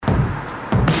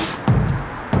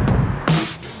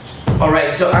All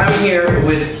right, so I'm here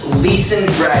with LeeSon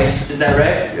Bryce. Is that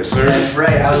right? Yes, sir. That's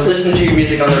right. I was listening to your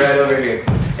music on the ride over here.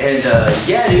 And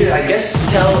yeah, dude, I guess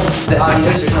tell the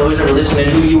audience or tell who's ever listening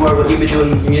who you are, what you've been doing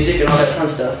with music, and all that fun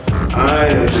stuff. I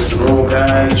am just a normal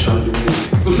guy trying to do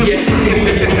music.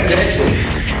 Yeah,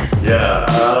 exactly. Yeah,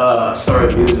 I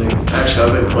started music.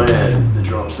 Actually, I've been playing the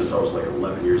drums since I was like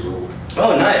 11 years old.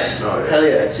 Oh, nice. Oh, yeah. Hell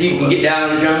yeah. So you can get down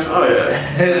on the drums? Oh,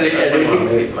 yeah. That's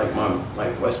Yeah, like my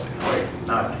West, like,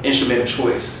 not instrument of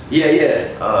choice.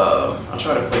 yeah. I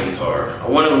tried to play guitar. I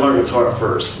wanted to learn guitar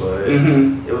first, but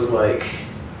it was like,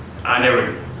 I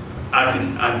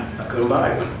couldn't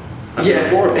buy one. I couldn't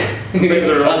afford one. Things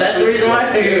are Oh, that's the reason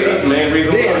why? Yeah, that's the main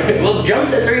reason why. Damn. Well, drum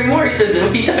sets are even more expensive.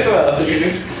 What are you talking about?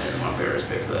 My parents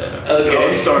paid for that. Okay.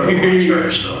 I started with my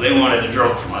church, though. They wanted a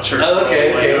drum for my church. Oh,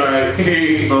 okay, so I was like, all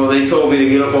right. So they told me to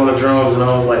get up on the drums, and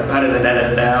I was like,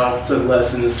 da-da-da-da-da-da. Took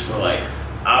lessons for like,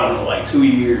 I don't know, like 2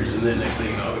 years, and then next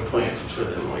thing you know, I've been playing for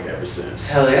them like ever since.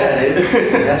 Hell yeah, dude.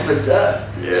 That's what's up.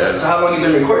 Yeah. So how long have you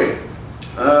been recording?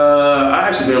 I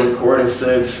actually been recording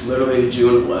since literally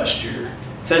June of last year.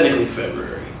 Technically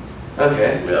February.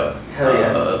 Okay. Yep. Hell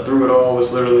yeah. Through It All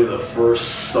was literally the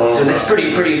first song. So that's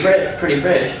pretty fresh. Pretty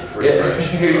fresh. Pretty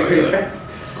fresh.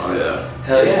 Oh yeah.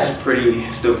 Hell it's yeah.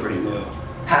 Still pretty new.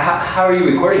 How are you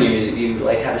recording your music? Do you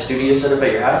like have a studio set up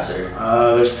at your house or?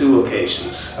 There's 2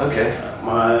 locations. Okay.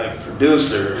 My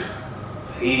producer,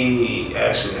 he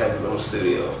actually has his own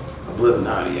studio. I live in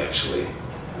Naughty actually.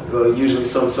 Usually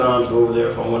sometimes go over there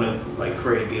if I want to like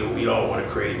create a beat, or we all want to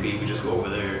create a beat, we just go over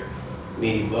there.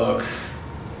 Me, Buck,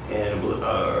 and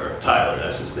Tyler,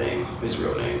 that's his name, his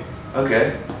real name.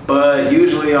 Okay. But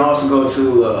usually I also go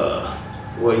to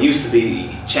what used to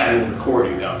be Chatting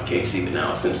Recording out in KC, but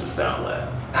now it's Simpson Sound Lab.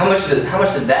 How much did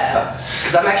that cost?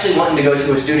 Because I'm actually wanting to go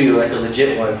to a studio, like a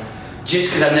legit one, just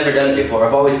because I've never done it before.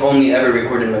 I've always only ever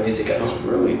recorded my music at It's home.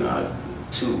 really not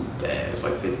too bad. It's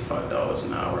like $55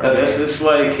 an hour. Okay. It's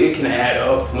like it can add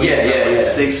up. When Yeah, you have, like yeah.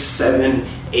 6, 7,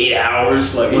 8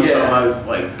 hours. Like one Yeah. time I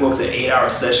like booked an 8-hour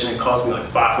session. It cost me like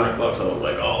 $500. I was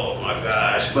like, oh my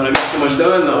gosh! But I got so much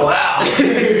done though. Wow.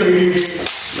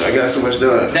 I got so much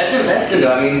done. That's investing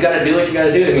though. I mean, you gotta do what you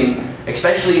gotta do. I mean,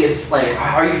 especially if like,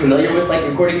 are you familiar with like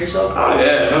recording yourself? Oh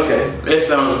yeah. Okay. It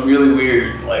sounds really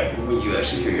weird, like when you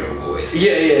actually hear your voice.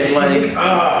 Yeah. It's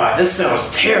like, this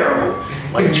sounds terrible,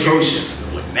 like atrocious,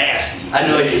 it's like nasty. I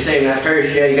know what you're saying. At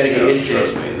first, yeah, you gotta get used to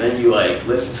Trust it. me. And then you like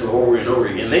listen to it over and over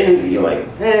again. Then you're like,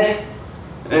 Yeah.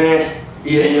 And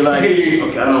you're like,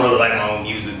 okay, I don't really like my own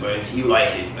music, but if you like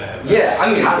it, man. Yeah,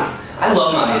 I mean, I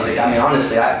love my music. I mean,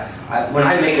 honestly, when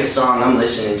I make a song, I'm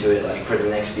listening to it like for the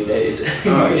next few days,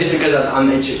 just because I'm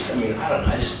interested. I mean, I don't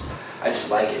know, I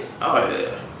just like it. Oh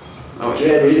yeah. Oh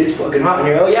Yeah, dude, it's fucking hot in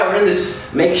here. Oh yeah, we're in this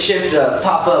makeshift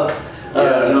pop-up. Yeah,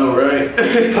 I know,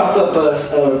 right? Pop-up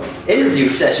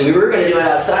interview session. We were gonna do it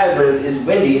outside, but it's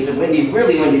windy. It's a really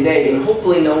windy day, and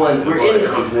hopefully no one. Nobody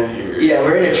comes in here. Yeah,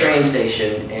 we're in a train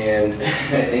station, and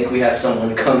I think we have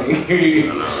someone coming. I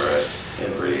know, right?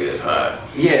 It pretty is hot.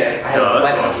 Yeah, I had No, a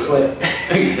that's wipe my all sweat.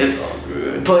 It's all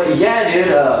good. But yeah,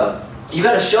 dude, you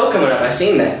got a show coming up. I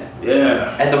seen that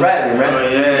Yeah. at the Ride Room, right? Oh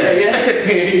yeah.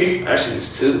 Yeah. Actually,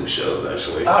 there's 2 shows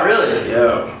actually. Oh, really?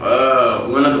 Yeah.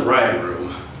 One at the Riot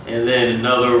Room, and then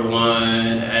another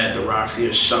one at the Roxy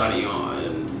and Shawnee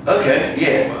on Okay.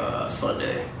 Yeah.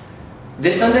 Sunday.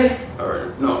 This Sunday?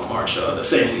 Or no, March the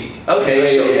same week. Okay,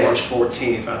 That yeah, show is yeah. March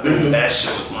 14th. I think that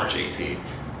show is March 18th.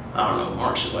 I don't know.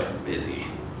 March is like busy.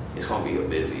 It's gonna be a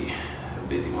busy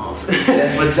month.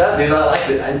 That's what's up, dude. I like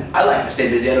I like to stay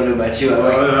busy. I don't know about you. I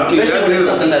like, especially when it's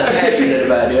something that I'm passionate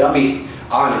about, dude. I'll be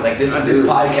on it. Like this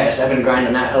podcast, I've been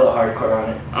grinding that hella hardcore on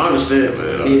it. I understand,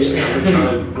 man. I've been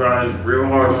trying to grind real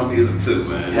hard on my music too,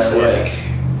 man. It's Hell yeah.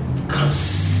 like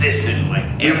consistent, like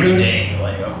every day.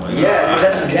 Like I'm like, Yeah,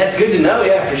 dude, that's good to know.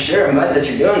 Yeah, for sure. I'm glad that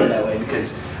you're doing it that way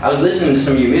because I was listening to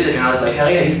some of your music and I was like, hell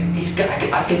yeah, he's got.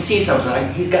 I can see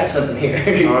something. He's got something here.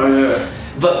 Oh yeah.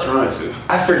 But Trying to.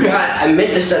 I forgot. I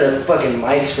meant to set up fucking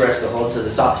mics for us to hold so the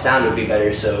sound would be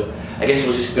better. So I guess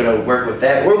we're just gonna work with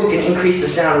that, or we can increase the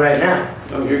sound right now.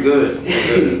 Oh, you're good. You're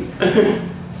good.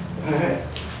 All right.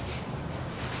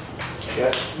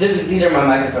 Yeah. These are my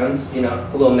microphones. You know,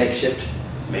 a little makeshift.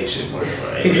 Make shit work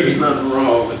right. There's nothing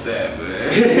wrong with that,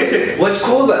 man. What's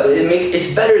cool about it?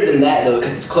 It's better than that though,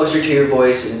 because it's closer to your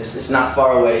voice and it's not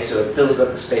far away, so it fills up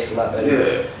the space a lot better.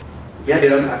 Yeah. Yeah,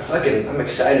 dude, I'm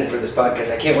excited for this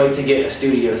podcast. I can't wait to get a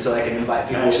studio so I can invite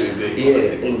people. Actually, big.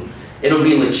 Yeah, and it'll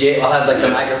be legit. I'll have like the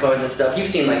microphones and stuff. You've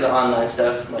seen like the online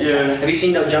stuff. Like, Yeah. Have you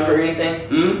seen No Jumper or anything?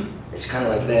 Hmm? It's kind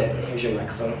of like that. Here's your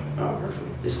microphone. Oh,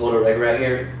 perfect. Just hold it like right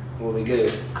here. We'll be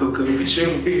good. Cuckoo,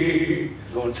 Pikachu.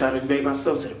 Gonna try to make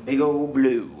myself to the big old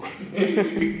blue.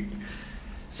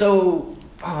 So,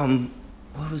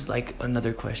 what was like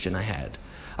another question I had?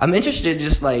 I'm interested,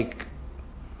 just like,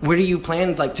 where do you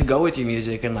plan like to go with your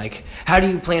music, and like how do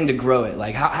you plan to grow it?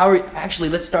 Like how are actually,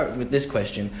 let's start with this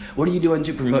question. What are you doing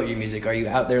to promote your music? Are you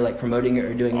out there like promoting it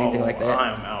or doing anything like that?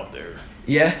 I'm out there.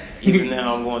 Yeah. Even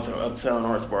now, I'm going to the Uptown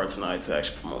Arts Bar tonight to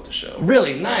actually promote the show.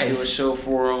 Really nice. Do a show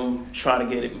for them, try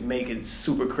to make it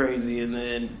super crazy, and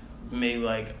then maybe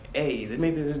like, hey,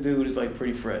 maybe this dude is like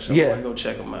pretty fresh. I'm gonna go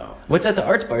check him out. What's at the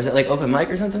Arts Bar? Is that like open mic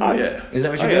or something? Oh yeah. Is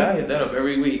that what you're doing? I hit that up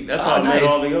every week. That's how I met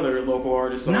all the other local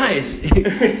artists. Nice.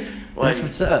 That's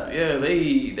what's up. Yeah,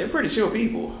 they're pretty chill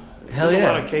people. Hell There's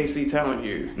yeah. a lot of KC talent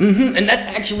here. Mm-hmm. And that's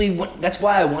actually that's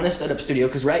why I want to start up studio,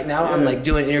 because right now I'm like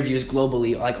doing interviews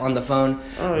globally, like on the phone.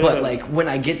 But like when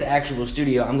I get the actual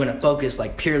studio, I'm gonna focus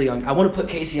like purely on. I want to put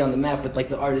KC on the map with like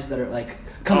the artists that are like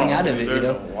coming out of it. There's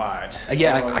you know, a lot.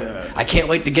 I can't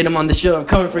wait to get them on the show. I'm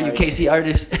coming for you, KC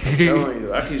artists. I'm telling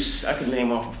you, I can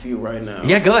name off a few right now.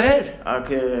 Yeah, go ahead.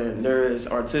 There's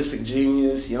Artistic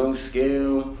Genius, Young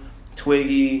Scale,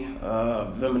 Twiggy,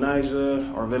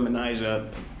 Vimaniza.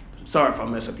 Sorry if I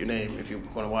mess up your name if you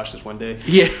want to watch this one day.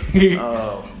 Yeah.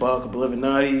 Buck,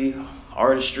 Oblivinati,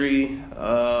 Artistry.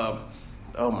 Oh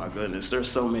my goodness, there's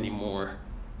so many more.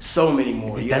 So many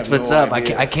more. That's what's up.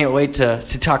 I can't wait to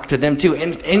talk to them too,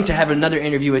 and to have another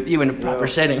interview with you in a proper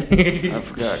setting. I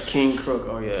forgot King Crook.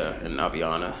 Oh yeah, and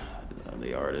Aviana,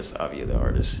 the artist. Avia, the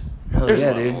artist. Hell There's yeah,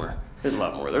 a lot dude. more. There's a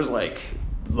lot more. There's like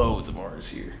loads of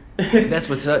artists here. That's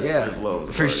what's up, yeah. There's loads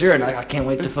of for artists sure, here. and I can't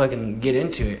wait to fucking get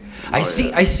into it. I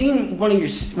seen one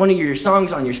of your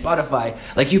songs on your Spotify.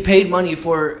 Like you paid money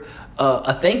for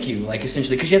a thank you, like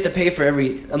essentially, because you have to pay for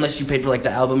unless you paid for like the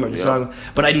album or the song.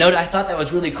 But I thought that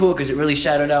was really cool because it really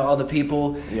shouted out all the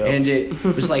people, and it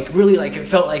was like really like it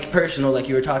felt like personal, like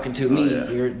you were talking to me,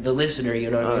 you're the listener,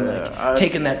 you know what I mean? Like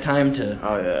taking that time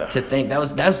to think. That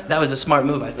was a smart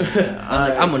move, I think. I was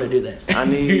like, I'm gonna do that.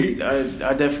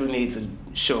 I definitely need to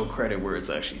show credit where it's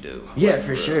actually due. Yeah,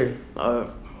 for sure. I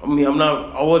mean,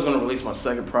 I was gonna release my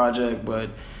second project, but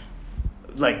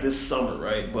like this summer,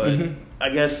 right? But I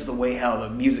guess the way how the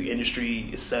music industry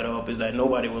is set up is that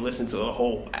nobody will listen to a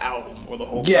whole album or the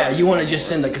whole. Yeah, you want to just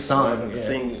send like a song,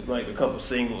 sing like a couple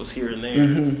singles here and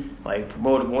there, like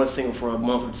promote one single for a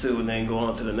month or two, and then go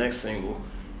on to the next single.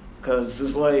 Because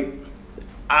it's like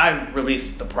I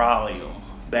released the Prolium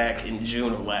back in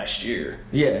June of last year.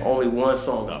 Yeah, only one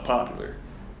song got popular.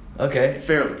 Okay,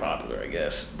 fairly popular, I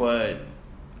guess, but.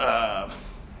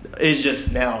 It's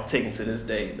just now taken to this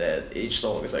day that each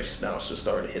song is actually now just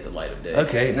starting to hit the light of day.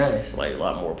 Okay, nice. Like a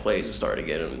lot more plays are starting to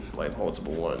get in like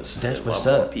multiple ones. That's and what's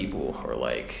a lot up. More people are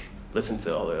like listen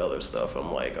to all the other stuff.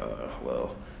 I'm like,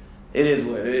 well, it is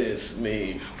what it is. I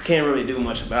mean, can't really do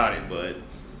much about it, but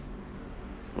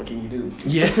what can you do?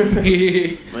 Yeah.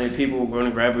 Like people are going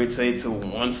to gravitate to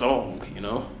one song, you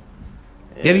know.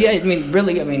 And I mean,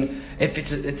 really, if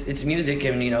it's music,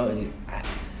 and you know.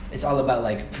 It's all about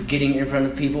like getting in front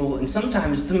of people, and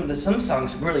sometimes some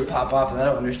songs really pop off, and I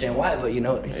don't understand why. But you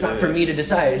know, it's not for me to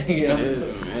decide. You know, it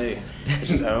is. Hey, it's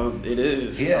just how it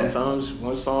is. Yeah. Sometimes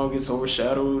one song gets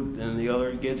overshadowed, and the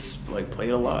other gets like played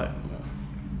a lot.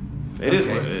 It is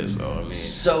what it is, though. I mean,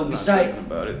 so besides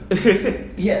about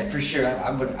it, yeah, for sure,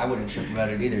 I wouldn't trip about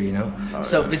it either. You know,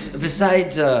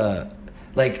 besides.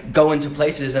 Like going to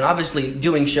places and obviously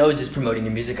doing shows is promoting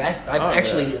your music. I've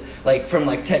actually like from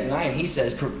like Tech 9, he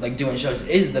says like doing shows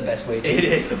is the best way to. It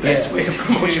is the best way to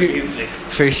promote your music.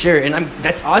 For sure, and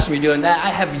that's awesome you're doing that. I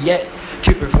have yet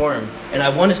to perform, and I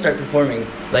want to start performing.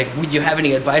 Like, would you have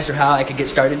any advice or how I could get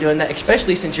started doing that?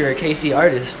 Especially since you're a KC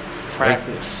artist.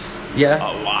 Practice. Like,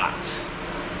 a lot.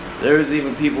 There's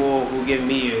even people who give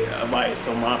me advice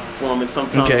on my performance.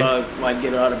 Sometimes I like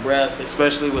get out of breath,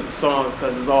 especially with the songs,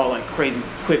 because it's all like crazy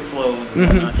quick flows, and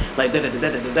whatnot. Like da da da da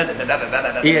da da da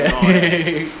da da.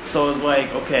 Yeah. So it's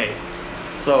like, okay,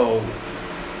 so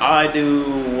I do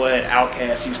what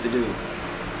Outkast used to do.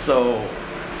 So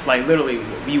like literally,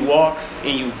 you walk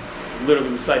and you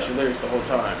literally recite your lyrics the whole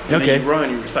time. And then you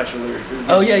run, you recite your lyrics.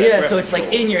 Yeah. So it's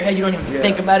like in your head, you don't have to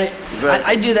think about it. Exactly.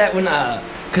 I do that when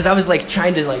because I was like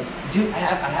trying to like do.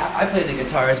 I play the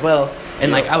guitar as well,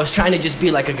 and like I was trying to just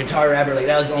be like a guitar rapper. Like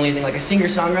that was the only thing, like a singer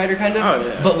songwriter kind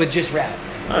of, but with just rap.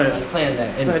 Like playing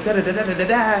that. And,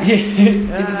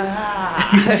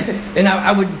 and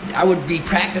I would be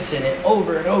practicing it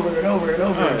over and over and over and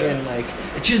over again, like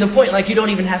to the point like you don't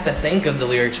even have to think of the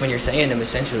lyrics when you're saying them.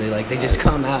 Essentially, like they just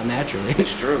come out naturally.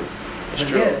 It's true. It's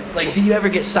true. Yeah, like, do you ever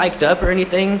get psyched up or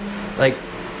anything? Like,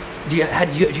 Do you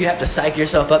have to psych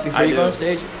yourself up before you go on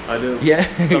stage? I do. Yeah.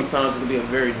 Sometimes it'll be a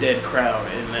very dead crowd,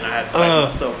 and then I have to psych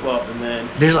myself up, and then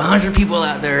there's 100 people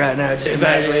out there right now. Just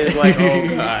exactly. It's like, oh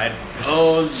god,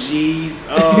 oh jeez,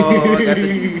 oh I got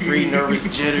the pre-nervous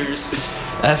jitters.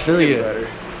 I feel you. Better.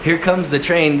 Here comes the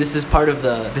train. This is part of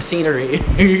the scenery.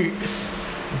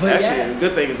 But actually, the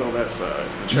good thing is on that side.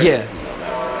 The train's on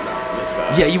that side, not from this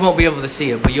side. Yeah, you won't be able to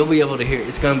see it, but you'll be able to hear it.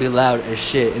 It's gonna be loud as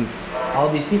shit, and all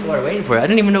these people are waiting for it. I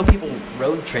didn't even know people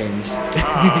rode trains. See,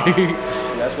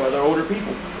 that's why they're older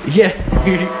people. Yeah,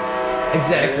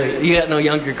 exactly. You got no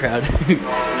younger crowd.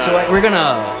 So we're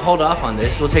gonna hold off on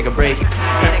this. We'll take a break.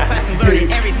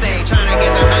 Everything, trying to get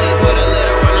the honeys with a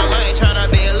little run of money, trying to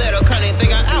be a little cunning,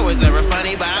 think I was ever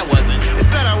funny, but I wasn't.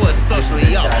 Instead I was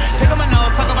socially up. Pick up my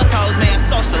nose, talk on my toes, man,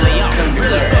 socially up.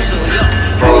 Really socially up.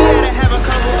 Have you had to have a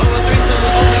couple of a threesome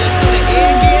with only a suit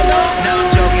and end now I'm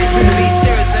joking. To be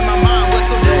serious in my mind, what's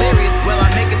so delirious? Will I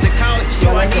make it to college?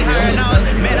 Yo, I need her knowledge.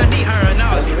 Man, I need her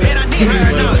knowledge. Man, I need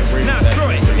her knowledge. Nah,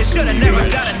 screw it. It should've never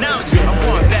got announced. I'm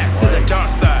going back to the dark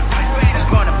side. I'm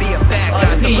gonna be a bad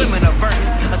guy. Subliminal verses,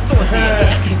 a sword to your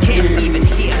ear. Can't even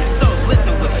hear, so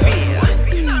listen with fear.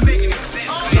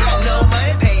 Got no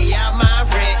money, pay out my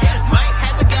rent. Might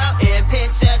have to go and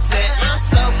pitch a tent. I'm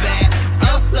so bad,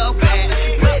 I'm so bad.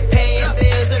 Quit paying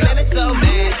bills and living so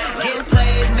mad. Getting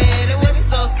played, man, it was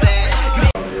so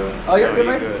sad. Oh, you're good,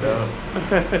 man?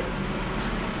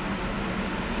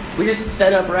 We just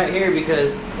set up right here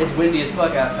because it's windy as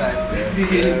fuck outside. Yeah,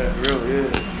 it really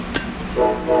is. It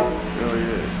really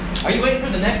is. Are you waiting for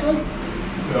the next one?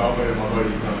 No, I'm waiting for my buddy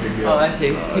to come pick me up. Oh, I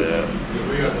see. We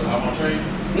got the hop on train?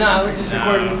 No, we're just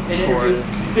recording an interview.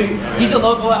 He's a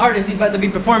local artist. He's about to be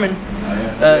performing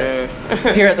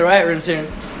here at the Riot Room soon.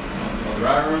 The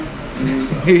Riot Room?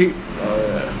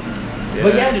 Yeah,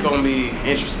 But yeah, it's gonna be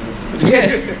interesting. Yeah.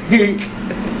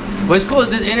 What's cool is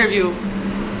this interview.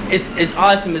 It's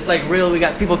awesome. It's like real. We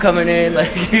got people coming in. Like,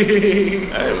 hey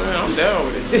man, I'm down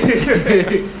with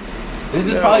it. This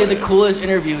is probably the coolest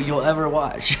interview you'll ever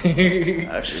watch.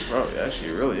 Actually,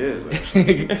 it really is.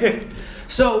 Actually.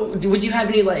 So, would you have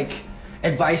any like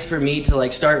advice for me to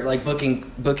like start like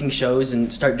booking shows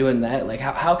and start doing that? Like,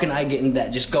 how can I get in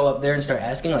that? Just go up there and start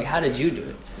asking. Like, how did you do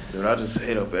it? Dude, I just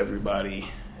hit up everybody,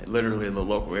 literally in the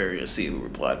local area, and see who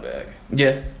replied back.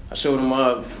 Yeah. I showed them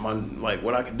my like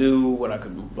what I could do, what I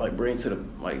could like bring to the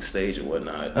like stage and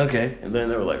whatnot. Okay. And then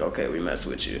they were like, "Okay, we mess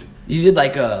with you." You did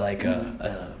like a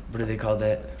what do they call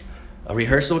that? A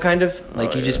rehearsal kind of?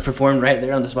 Like you just performed right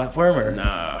there on the spot for them, or?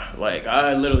 Nah, like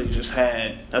I literally just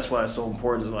had. That's why it's so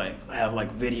important to like have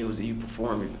like videos of you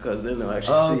performing, because then they'll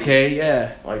actually see. Okay,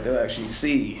 yeah. Like they'll actually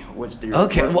see what they're.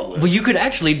 Okay, well, you could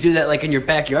actually do that like in your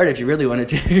backyard if you really wanted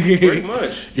to. Pretty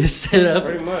much. Just set up.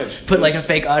 Pretty much. Put like a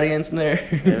fake audience in there.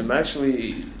 And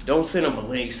actually, don't send them a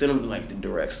link. Send them like the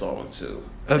direct song too.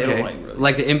 Okay. They don't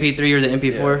like the MP3 or the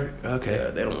MP4. Yeah. Okay.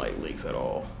 Yeah, they don't like links at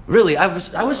all. Really, I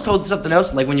was told something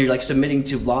else. Like when you're like submitting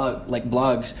to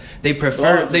blogs, they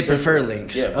prefer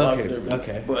links. Yeah.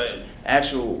 Okay. But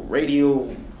actual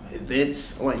radio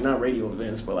events, like not radio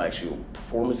events, but actual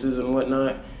performances and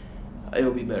whatnot, it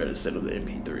would be better to send them the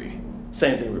MP3.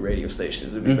 Same thing with radio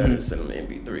stations. It would be better to send them the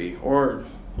MP3 or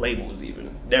labels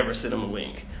even. Never send them a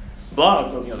link.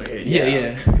 Blogs, on the other hand,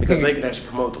 yeah. because they can actually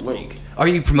promote the link. Are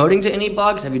you promoting to any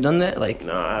blogs? Have you done that? Like,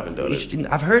 no, I haven't done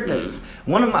it. I've heard that.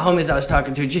 One of my homies I was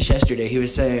talking to just yesterday, he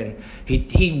was saying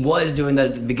he was doing that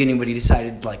at the beginning, but he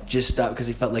decided like just stop because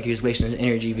he felt like he was wasting his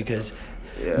energy because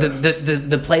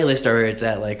the playlist are where it's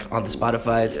at, like on the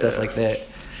Spotify and stuff like that.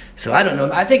 So I don't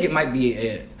know. I think it might be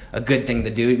a good thing to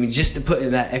do. I mean, just to put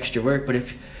in that extra work. But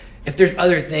if there's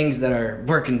other things that are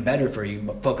working better for you,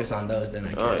 but focus on those, then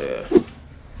I guess. Oh yeah.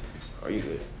 Are you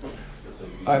good?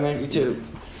 All right, man. You too.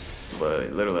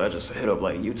 But literally, I just hit up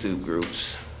like YouTube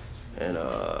groups and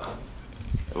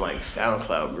like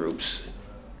SoundCloud groups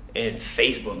and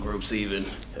Facebook groups even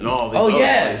and all these other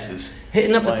places.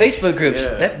 Hitting up like, the Facebook groups.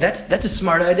 Yeah. That's a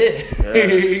smart idea.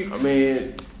 Yeah. I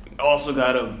mean, also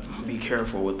gotta be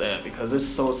careful with that because it's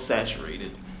so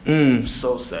saturated.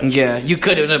 So saturated. Yeah, you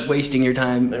could end up wasting your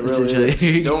time. It really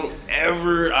is. Don't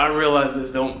ever. I realize this.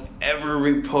 Don't ever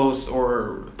repost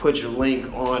or put your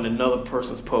link on another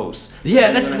person's post.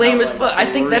 Yeah, that's lame as fuck. I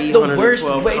think that's the worst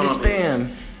way to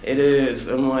spam. It is.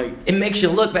 I'm like, it makes you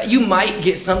look bad. You might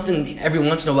get something every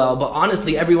once in a while, but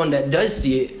honestly, everyone that does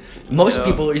see it, most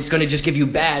people, it's going to just give you a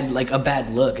bad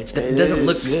look. It doesn't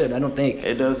look good. I don't think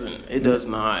it doesn't. It does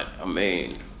not. I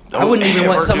mean. I wouldn't even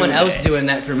want someone else doing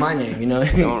that for my name, you know?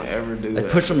 Don't ever do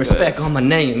that. Put some respect on my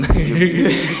name.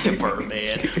 You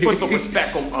Birdman. Put some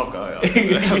respect on... Oh, God.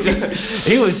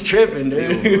 He was tripping,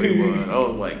 dude. He was. I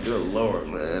was like, good Lord,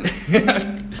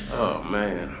 man. Oh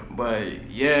man, but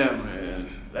yeah, man,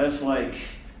 that's like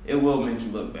it will make you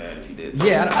look bad if you did that.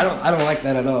 Yeah, I don't like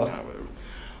that at all.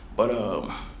 But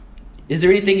is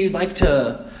there anything you'd like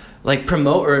to like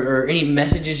promote or any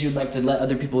messages you'd like to let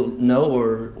other people know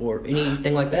or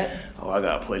anything like that? Oh, I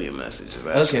got plenty of messages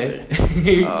actually.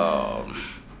 Okay.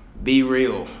 Be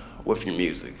real with your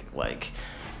music. Like,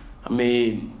 I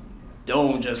mean,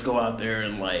 don't just go out there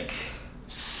and like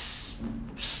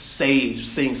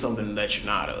sing something that you're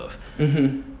not of.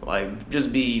 Mm-hmm. Like,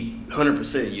 just be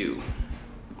 100% you.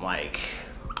 Like,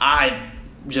 I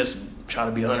just try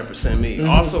to be 100% me. Mm-hmm.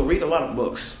 Also, read a lot of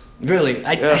books. Really?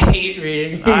 I hate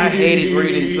reading. I hated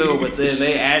reading too, but then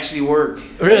they actually work.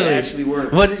 Really? They actually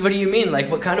work. What do you mean? Like,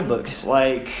 what kind of books?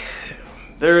 Like,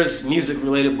 there's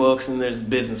music-related books and there's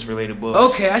business-related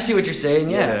books. Okay, I see what you're saying.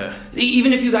 Yeah.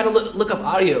 Even if you got to look up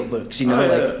audio books, you know,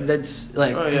 that's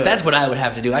like 'cause that's what I would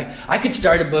have to do. I could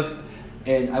start a book,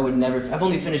 and I would never. I've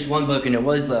only finished one book, and it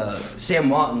was the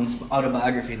Sam Walton's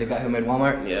autobiography, the guy who made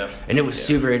Walmart. Yeah. And it was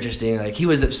super interesting. Like, he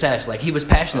was obsessed. Like, he was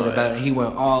passionate about it. He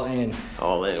went all in.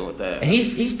 All in with that. And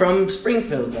he's from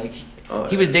Springfield. Like,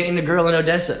 he was dating a girl in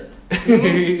Odessa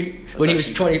when he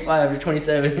was 25 or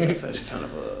 27. That's actually kind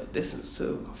of a distance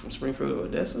too, from Springfield to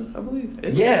Odessa, I believe.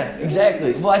 Yeah,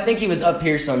 exactly. Well, I think he was up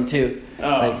here some too. Oh.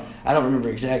 Like, I don't remember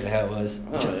exactly how it was.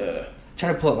 Yeah.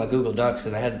 Trying to pull up my Google Docs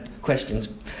because I had questions,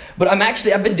 but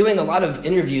I've been doing a lot of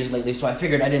interviews lately, so I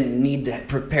figured I didn't need to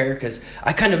prepare because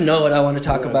I kind of know what I want to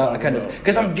talk about.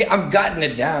 Because I've gotten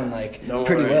it down like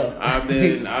pretty well. I've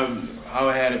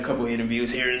had a couple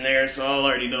interviews here and there, so I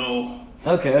already know.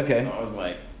 Okay. So I was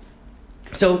like,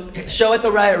 so show at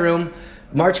the Riot Room,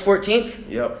 March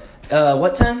 14th. Yep.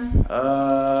 What time?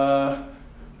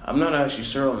 I'm not actually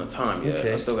sure on the time yet.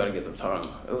 Okay. I still got to get the time.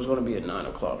 It was going to be at 9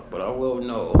 o'clock, but I will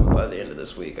know by the end of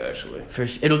this week, actually.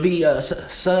 It'll be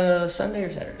Sunday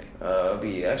or Saturday? It'll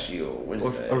be actually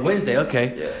Wednesday. Or Wednesday,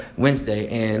 okay. Yeah. Wednesday,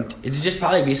 and it'll just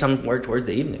probably be somewhere towards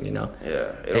the evening, you know?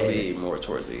 Yeah, it'll be more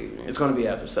towards the evening. It's going to be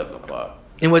after 7 o'clock.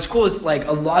 And what's cool is, like,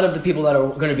 a lot of the people that are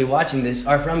going to be watching this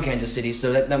are from Kansas City,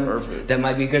 so that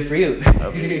might be good for you.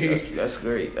 That's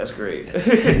great. That's great.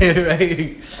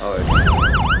 Right. All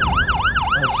right.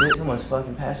 Oh shit, someone's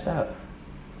fucking passed out.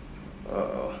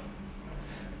 Uh-oh.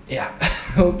 Yeah.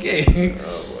 Okay.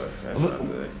 Oh boy, that's not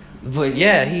good. But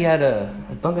yeah, he had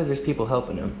as long as there's people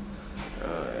helping him.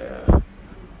 Oh yeah.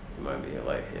 He might be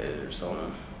lightheaded or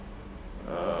something.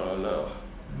 I don't know.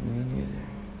 Me neither.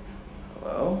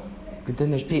 Well. But then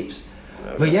there's peeps.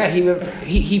 Okay. But yeah,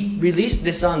 he released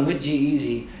this song with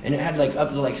G-Eazy, and it had like up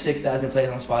to like 6,000 plays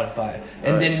on Spotify.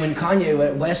 And Nice. then when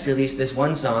Kanye West released this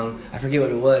one song, I forget what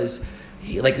it was.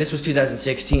 This was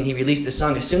 2016. He released the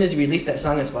song. As soon as he released that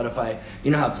song on Spotify, you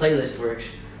know how playlist works.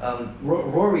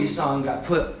 Rory's song got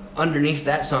put underneath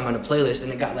that song on a playlist,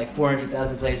 and it got like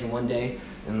 400,000 plays in one day,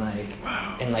 and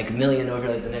like a million over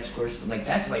like the next course. Like,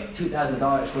 that's like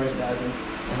 $2,000, 400,000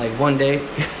 in like one day.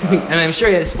 And I'm sure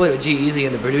he had to split with G-Eazy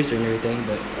and the producer and everything.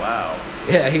 But Wow.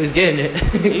 yeah, he was getting it.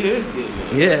 He is getting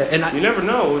it. Yeah, and You never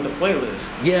know with the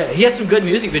playlist. yeah, he has some good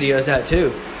music videos out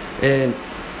too. And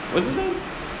What's his name?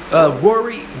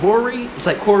 Rory, it's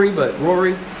like Corey, but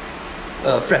Rory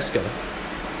Fresco.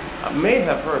 I may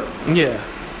have heard of him. Yeah.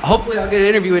 Hopefully I'll get an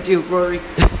interview with you, Rory.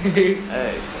 Hey,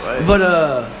 right. But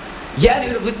yeah,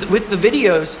 dude, with the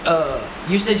videos,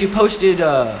 you said you posted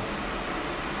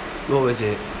what was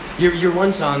it? Your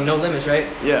one song, No Limits, right?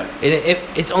 Yeah.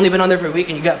 It's only been on there for a week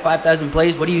and you got 5,000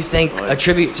 plays. What do you think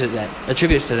attributes to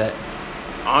that?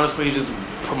 Honestly, just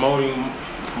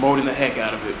promoting the heck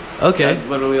out of it. Okay. That's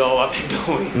literally all I've been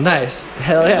doing. Nice.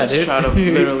 Hell yeah, just dude. try to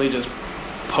literally just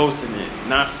posting it,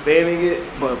 not spamming it,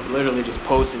 but literally just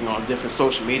posting on different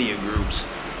social media groups.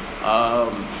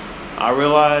 I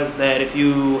realized that if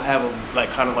you have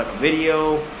kind of a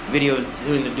video, videos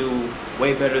tend to do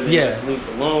way better than just links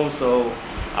alone. So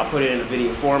I put it in a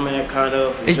video format, kind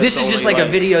of. This is just like a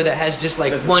video that has just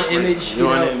like one image.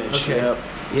 One image. Okay. Yep.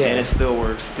 Yeah. And it still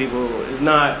works. It's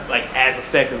not like as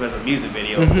effective as a music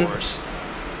video, of course,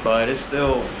 but it's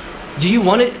still. Do you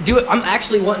want to do it? I'm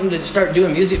actually wanting to start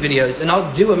doing music videos, and I'll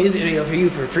do a music video for you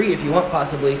for free if you want,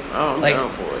 possibly. Oh, I'm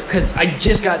down for it. Cause I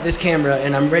just got this camera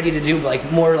and I'm ready to do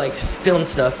more film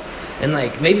stuff, and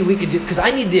maybe we could do. Cause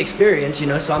I need the experience,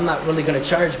 so I'm not really gonna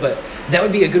charge, but that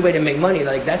would be a good way to make money.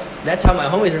 Like that's how my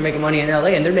homies are making money in LA,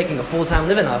 and they're making a full-time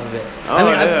living off of it. Oh, I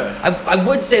mean, yeah. I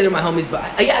would say they're my homies, but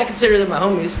I consider them my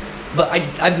homies. But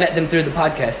I've met them through the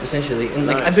podcast essentially, and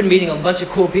Nice. I've been meeting a bunch of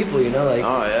cool people, Oh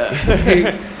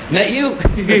yeah. Met you.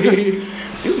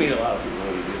 You meet a lot of people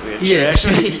when you do this. Yeah,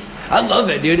 actually, I love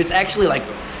it, dude. It's actually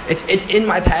it's in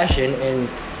my passion, and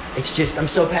it's just I'm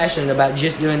so passionate about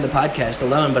just doing the podcast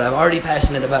alone, but I'm already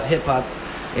passionate about hip hop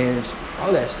and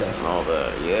all that stuff. All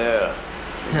that, yeah.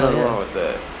 There's Hell nothing yeah. wrong with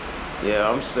that. Yeah,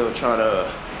 I'm still trying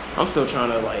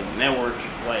to like network,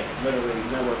 like literally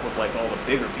network with like all the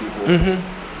bigger people.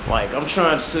 Mm-hmm. Like I'm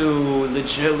trying to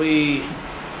legitly,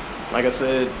 like I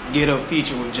said, get a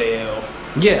feature with JL.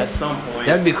 Yeah. At some point.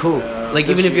 That'd be cool. Like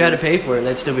this even if you had to year. pay for it,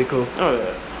 that'd still be cool. Oh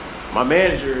yeah. My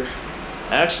manager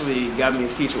actually got me a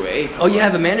feature with Akon. Oh, you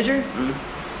have a manager?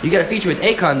 Mm-hmm. You got a feature with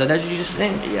Akon though. That's what you just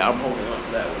saying. Yeah, I'm holding on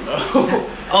to that one though.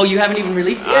 Oh, you haven't even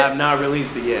released it I yet? have not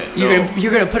released it yet.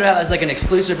 You're gonna put it out as like an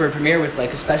exclusive or premiere with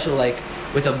like a special like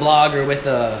with a blog or with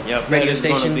a radio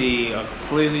station. It's gonna be a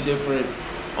completely different,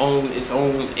 its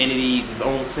own entity, its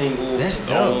own single, That's its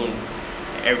dope. own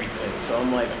everything. So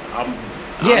I'm like, I'm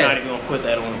Yeah. not even gonna put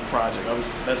that on the project.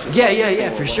 That's just Yeah, like a yeah, single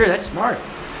for alone. sure. That's smart.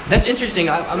 That's interesting.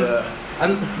 Yeah.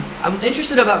 I'm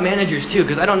interested about managers too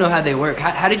because I don't know how they work.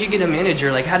 How did you get a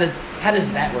manager? Like how does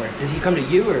that work? Does he come to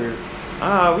you or?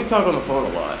 We talk on the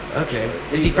phone a lot. Okay.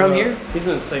 Is he from here? He's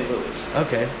in St. Louis.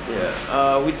 Okay.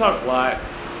 Yeah. We talk a lot.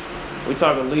 We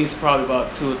talk at least probably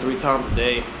about 2 or 3 times a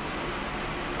day.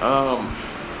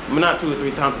 Not 2 or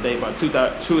 3 times a day, but 2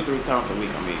 or 3 times a week.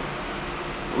 I mean,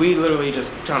 we literally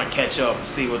just trying to catch up and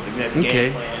see what the next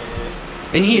game plan is.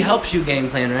 And he helps you game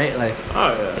plan, right? Like.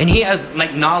 Oh yeah. And he has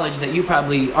like knowledge that you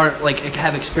probably aren't like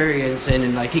have experience in,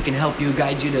 and like he can help you,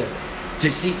 guide you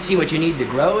to see what you need to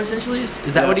grow. Essentially,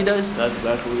 is that what he does? That's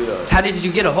exactly what he does. How did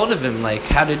you get a hold of him? Like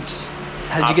how did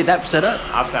you get that set up?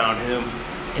 I found him.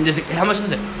 And how much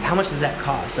does that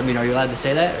cost? I mean, are you allowed to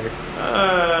say that? Or?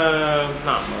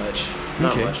 Not much.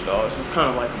 Not Okay. much at all. It's just kind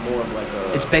of like more of like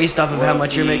a. It's based off of how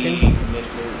much you're royalty making? commitment.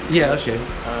 Yeah, okay.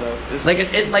 Kind of. It's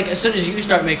It's like as soon as you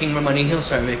start making more money, he'll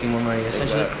start making more money.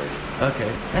 Essentially. exactly.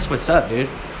 Okay, that's what's up, dude.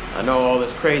 I know all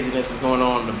this craziness is going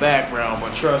on in the background,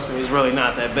 but trust me, it's really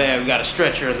not that bad. We got a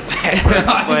stretcher in the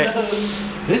background. But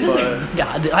This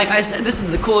is like I said, this is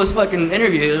the coolest fucking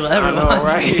interview you'll ever I know, watch.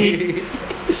 right?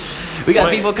 We got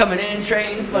But- people coming in,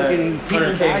 trains, fucking people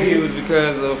 100K dying. views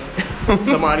because of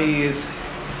somebody is.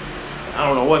 I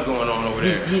don't know what's going on over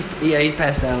there. He's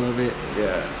passed out a little bit.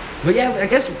 Yeah. But yeah, I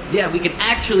guess we can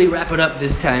actually wrap it up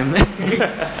this time.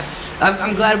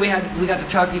 I'm glad we got to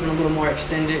talk even a little more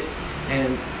extended,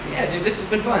 and yeah, dude, this has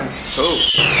been fun. Cool.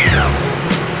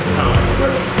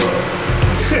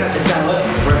 It's kind of what?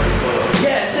 Breakfast Club.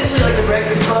 Yeah, essentially like the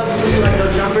Breakfast Club, essentially like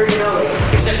No Jumper, you know,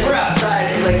 like, except we're outside,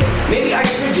 and like maybe I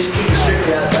should just keep it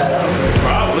strictly outside. I don't know.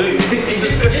 Probably. It's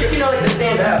just you know, like to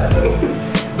stand out.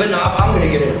 But no, I'm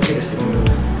gonna get a studio.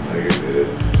 Oh, you're good.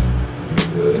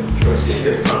 You're good. Trust me,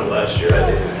 this time last year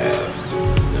I didn't have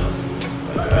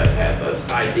nothing. Like I had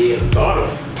the idea and thought of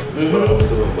what I was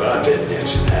doing, but I didn't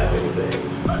actually have anything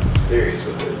serious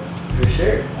with it. For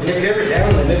sure. And if you're ever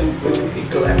down, like maybe we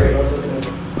could collaborate on something.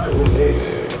 Cool,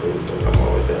 man. Cool. I'm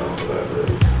always down for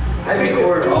collaborating. I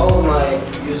record all of my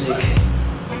music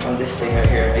on this thing right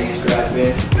here. I use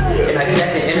GarageBand, and I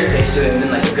connect the interface to it, and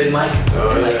then like a good mic,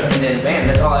 Oh, and, like, yeah. and then bam,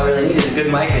 that's all I really need is a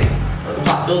good mic and a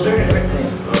pop filter and everything.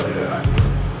 Oh, yeah.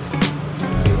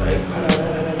 Be like,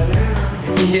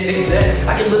 da-da-da-da-da-da. Yeah, exactly. I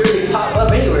can literally pop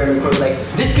up anywhere and record. Like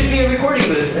this could be a recording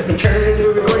booth. I can turn it into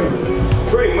a recording booth.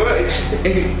 Pretty much.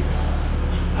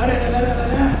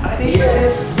 I need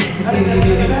this.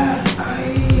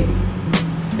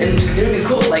 And it would be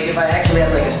cool, like if I actually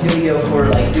had like a studio for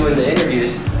like doing the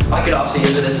interviews, I could also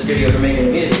use it as a studio for making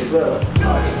the music as well.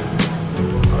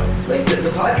 Like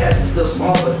the podcast is still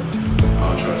small, but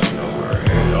I'll trust you, don't worry.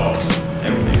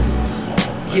 Everything's so small.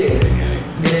 Like yeah, in the beginning.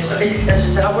 and that's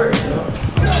just how it works, you know.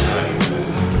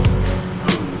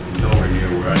 I'm nowhere near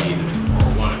where I need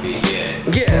or want to be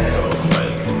yet. Yeah. So it's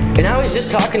like, And I was just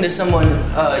talking to someone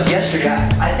yesterday.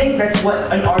 I think that's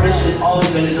what an artist is always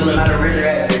going to do, no matter where they're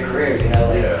at in their career. You know,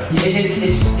 like,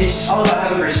 it's all about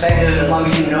having perspective. And as long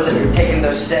as you know that you're taking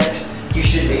those steps, you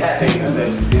should be happy. taking steps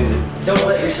is good. Don't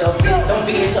beat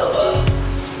yourself up.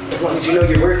 As long as you know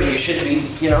you're working, you should be,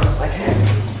 you know, like happy.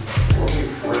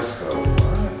 Fresco.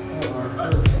 I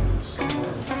heard from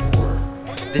somewhere before.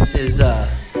 This is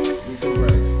LeeSon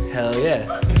Bryce. hell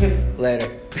yeah. Later.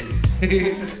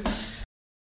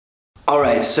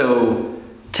 Alright, so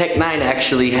Tech9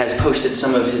 actually has posted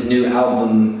some of his new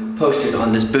album posters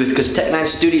on this booth because Tech9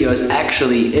 Studio is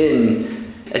actually in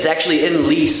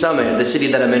Lee Summit, the city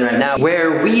that I'm in right now,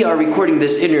 where we are recording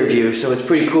this interview, so it's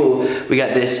pretty cool. We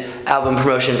got this album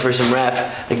promotion for some rap.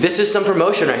 Like this is some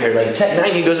promotion right here. Like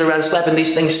Tech9, he goes around slapping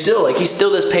these things still. Like he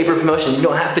still does paper promotion. You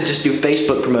don't have to just do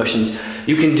Facebook promotions.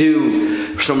 You can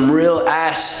do some real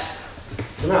ass.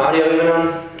 Is my audio even on?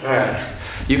 Alright.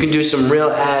 You can do some real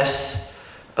ass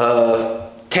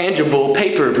tangible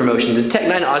paper promotions, and Tech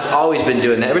 9 has always been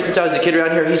doing that. Ever since I was a kid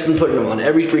around here, he's been putting them on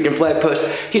every freaking flag post.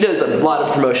 He does a lot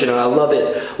of promotion, and I love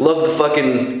it. Love the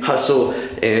fucking hustle,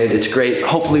 and it's great.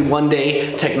 Hopefully one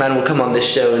day Tech 9 will come on this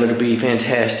show, and it'll be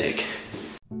fantastic.